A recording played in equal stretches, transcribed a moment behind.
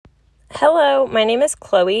Hello, my name is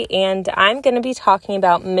Chloe, and I'm going to be talking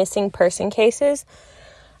about missing person cases.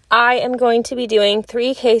 I am going to be doing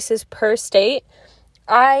 3 cases per state.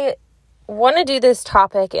 I want to do this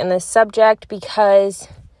topic and this subject because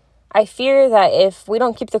I fear that if we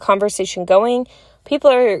don't keep the conversation going,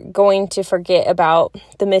 people are going to forget about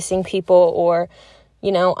the missing people, or,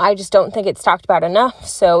 I just don't think it's talked about enough.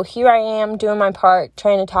 So here I am doing my part,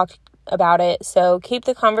 trying to talk about it. So keep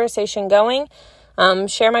the conversation going.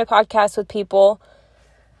 Share my podcast with people.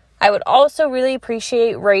 I would also really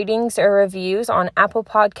appreciate ratings or reviews on Apple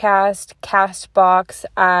Podcast, CastBox.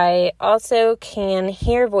 I also can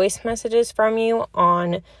hear voice messages from you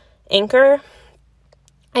on Anchor.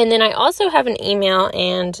 And then I also have an email,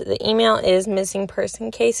 and the email is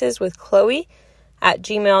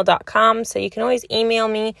missingpersonscaseswithchloe@gmail.com. So you can always email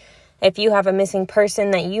me if you have a missing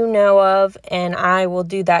person that you know of, and I will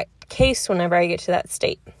do that case whenever I get to that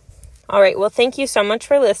state. All right, well, thank you so much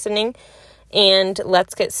for listening, and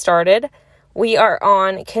let's get started. We are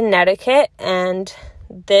on Connecticut, and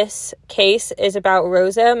this case is about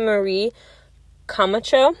Rosa Marie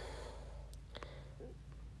Camacho,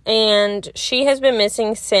 and she has been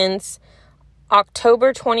missing since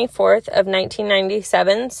October 24th of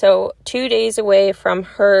 1997, so 2 days away from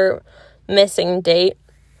her missing date.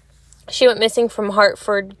 She went missing from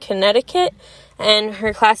Hartford, Connecticut, and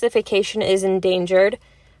her classification is endangered.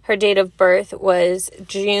 Her date of birth was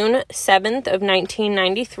June 7th of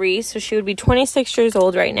 1993, so she would be 26 years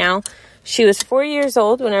old right now. She was 4 years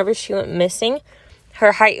old whenever she went missing.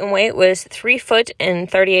 Her height and weight was 3 foot and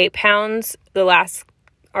 38 pounds. The last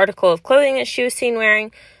article of clothing that she was seen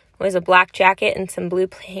wearing was a black jacket and some blue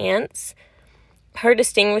pants. Her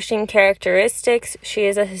distinguishing characteristics: she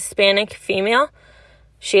is a Hispanic female.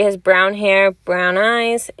 She has brown hair, brown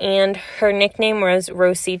eyes, and her nickname was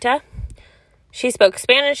Rosita. She spoke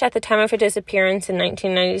Spanish at the time of her disappearance in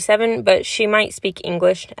 1997, but she might speak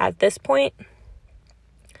English at this point.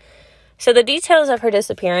 So the details of her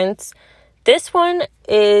disappearance: this one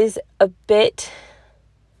is a bit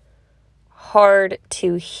hard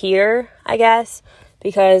to hear, I guess,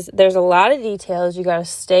 because there's a lot of details. You got to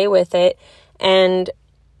stay with it, and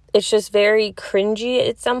it's just very cringy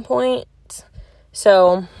at some point.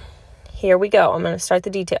 So here we go. I'm going to start the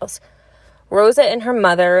details. Rosa and her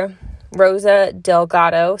mother, Rosa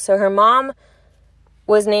Delgado. So her mom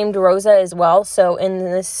was named Rosa as well. So in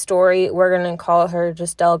this story, we're going to call her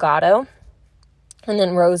just Delgado. And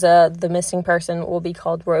then Rosa, the missing person, will be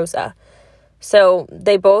called Rosa. So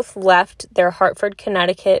they both left their Hartford,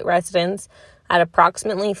 Connecticut residence at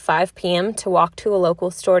approximately 5 p.m. to walk to a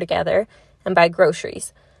local store together and buy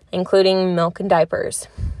groceries, including milk and diapers.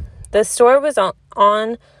 The store was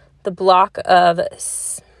on the block of...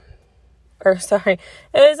 it was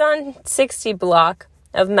on 60 block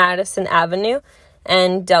of Madison Avenue,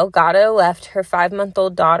 and Delgado left her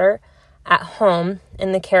 5-month-old daughter at home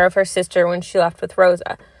in the care of her sister when she left with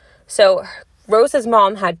Rosa. So Rosa's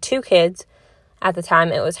mom had 2 kids at the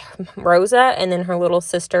time. It was Rosa and then her little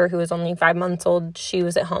sister, who was only 5 months old. She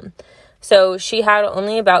was at home. So she had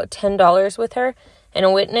only about $10 with her, and a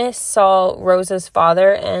witness saw Rosa's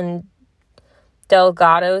father and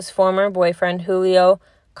Delgado's former boyfriend, Julio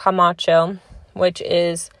Camacho, which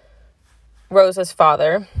is Rosa's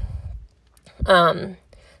father,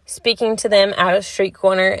 speaking to them at a street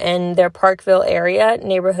corner in their Parkville area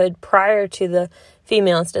neighborhood prior to the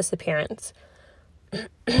female's disappearance.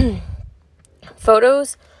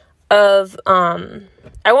 Photos of, I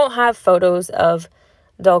won't have photos of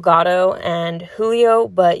Delgado and Julio,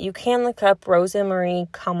 but you can look up Rosa Marie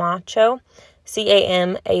Camacho,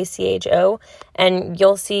 Camacho, and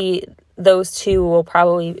you'll see those two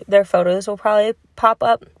their photos will probably pop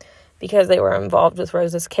up because they were involved with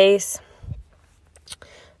Rosa's case.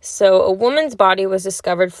 So a woman's body was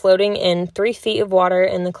discovered floating in 3 feet of water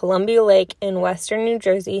in the Columbia Lake in western New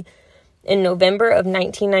Jersey in November of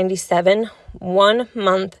 1997, 1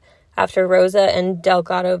 month after Rosa and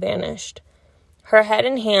Delgado vanished. Her head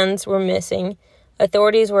and hands were missing.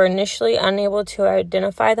 Authorities were initially unable to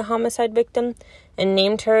identify the homicide victim and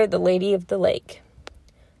named her the Lady of the Lake.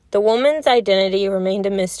 The woman's identity remained a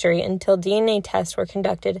mystery until DNA tests were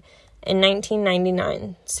conducted in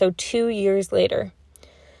 1999, so 2 years later.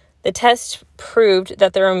 The test proved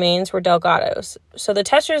that the remains were Delgado's. So the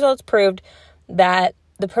test results proved that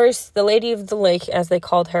the Lady of the Lake, as they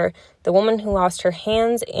called her, the woman who lost her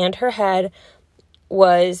hands and her head,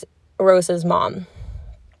 was Rosa's mom.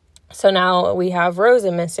 So now we have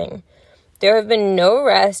Rosa missing. There have been no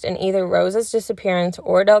arrests in either Rosa's disappearance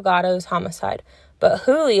or Delgado's homicide, but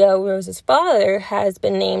Julio, Rosa's father, has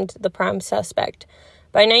been named the prime suspect.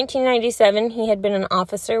 By 1997, he had been an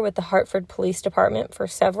officer with the Hartford Police Department for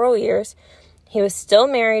several years. He was still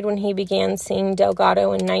married when he began seeing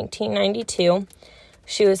Delgado in 1992.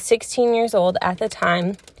 She was 16 years old at the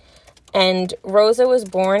time, and Rosa was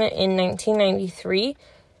born in 1993,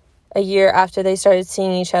 a year after they started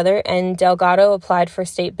seeing each other, and Delgado applied for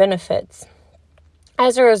state benefits.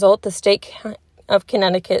 As a result, the state of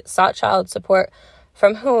Connecticut sought child support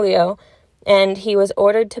from Julio, and he was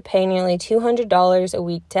ordered to pay nearly $200 a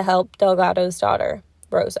week to help Delgado's daughter,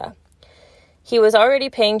 Rosa. He was already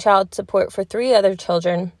paying child support for 3 other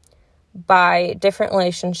children by different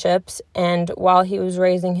relationships, and while he was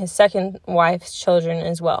raising his second wife's children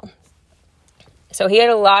as well. So he had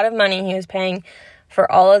a lot of money he was paying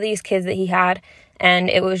for all of these kids that he had, and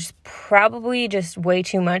it was probably just way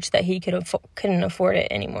too much that he couldn't afford it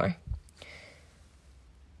anymore.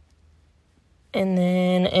 And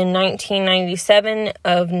then in 1997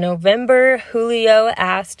 of November, Julio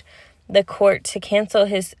asked the court to cancel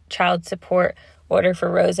his child support order for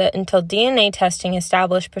Rosa until DNA testing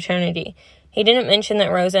established paternity. He didn't mention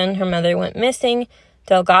that Rosa and her mother went missing.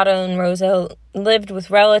 Delgado and Rosa lived with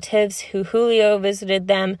relatives who Julio visited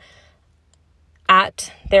them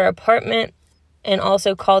at their apartment and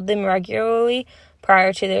also called them regularly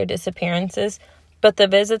prior to their disappearances. But the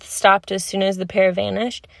visits stopped as soon as the pair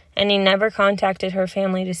vanished, and he never contacted her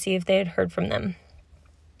family to see if they had heard from them.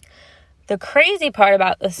 The crazy part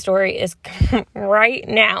about this story is right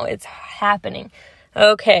now it's happening.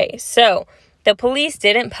 Okay, so the police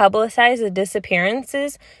didn't publicize the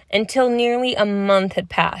disappearances until nearly a month had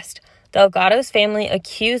passed. Delgado's family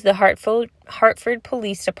accused the Hartford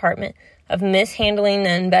Police Department of mishandling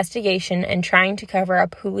the investigation and trying to cover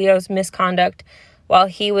up Julio's misconduct while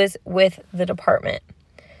he was with the department.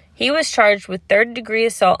 He was charged with third-degree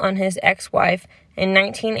assault on his ex-wife in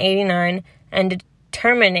 1989 and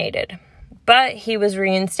terminated, but he was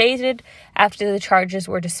reinstated after the charges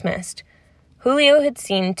were dismissed. Julio had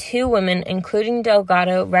seen 2 women, including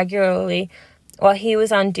Delgado, regularly while he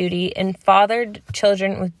was on duty and fathered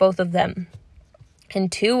children with both of them. And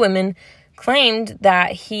 2 women claimed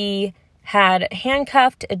that he had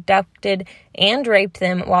handcuffed, abducted, and raped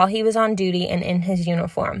them while he was on duty and in his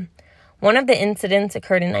uniform. One of the incidents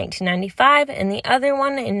occurred in 1995 and the other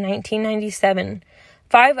one in 1997.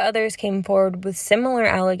 5 others came forward with similar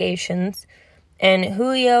allegations, and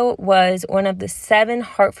Julio was one of the 7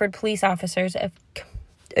 Hartford police officers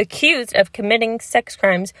accused of committing sex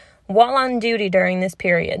crimes while on duty during this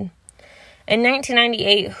period. In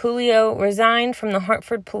 1998, Julio resigned from the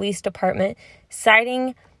Hartford Police Department,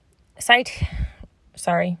 citing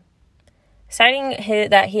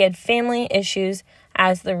that he had family issues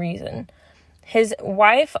as the reason. His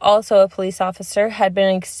wife, also a police officer, had been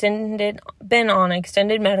on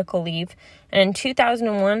extended medical leave, and in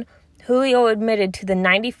 2001, Julio admitted to the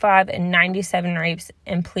 95 and 97 rapes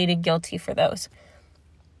and pleaded guilty for those.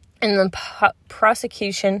 And the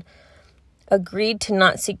prosecution agreed to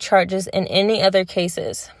not seek charges in any other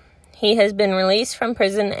cases. He has been released from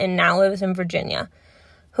prison and now lives in Virginia.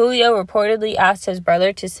 Julio reportedly asked his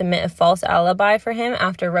brother to submit a false alibi for him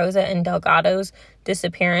after Rosa and Delgado's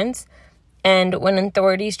disappearance, and when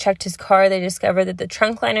authorities checked his car, they discovered that the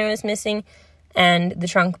trunk liner was missing and the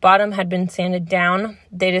trunk bottom had been sanded down.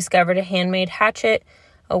 They discovered a handmade hatchet,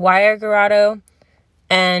 a wire garrote,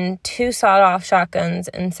 and 2 sawed-off shotguns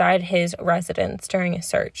inside his residence during a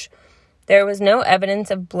search. There was no evidence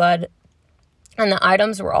of blood, and the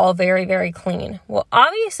items were all very, very clean. Well,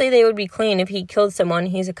 obviously they would be clean if he killed someone.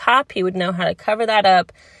 He's a cop. He would know how to cover that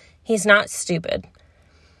up. He's not stupid.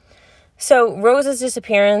 So Rosa's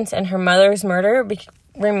disappearance and her mother's murder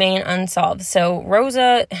remain unsolved. So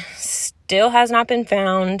Rosa still has not been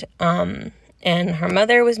found, and her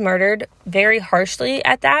mother was murdered very harshly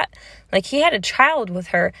at that. Like, he had a child with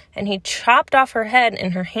her, and he chopped off her head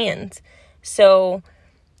and her hands. So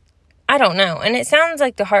I don't know. And it sounds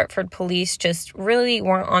like the Hartford police just really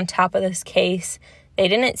weren't on top of this case. They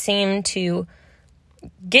didn't seem to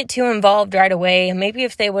get too involved right away. Maybe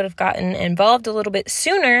if they would have gotten involved a little bit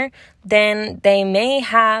sooner, then they may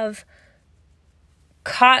have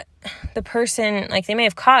caught the person, like they may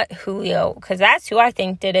have caught Julio, because that's who I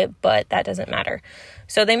think did it, but that doesn't matter.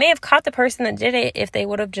 So they may have caught the person that did it if they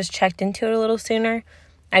would have just checked into it a little sooner.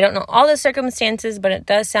 I don't know all the circumstances, but it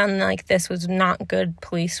does sound like this was not good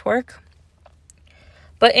police work.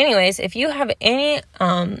 But anyways, if you have anything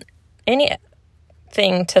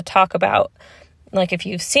to talk about, like if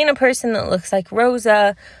you've seen a person that looks like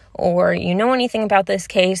Rosa, or you know anything about this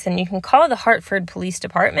case, then you can call the Hartford Police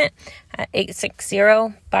Department at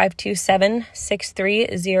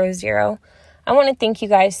 860-527-6300. I want to thank you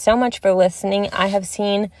guys so much for listening. I have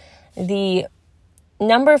seen the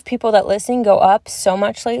number of people that listen go up so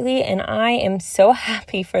much lately, and I am so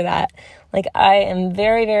happy for that. Like, I am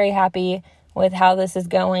very, very happy with how this is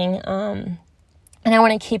going, and I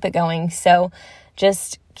want to keep it going. So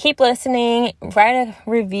just keep listening, write a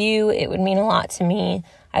review. It would mean a lot to me.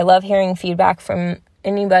 I love hearing feedback from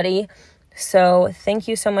anybody. So thank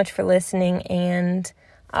you so much for listening, and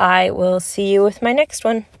I will see you with my next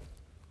one.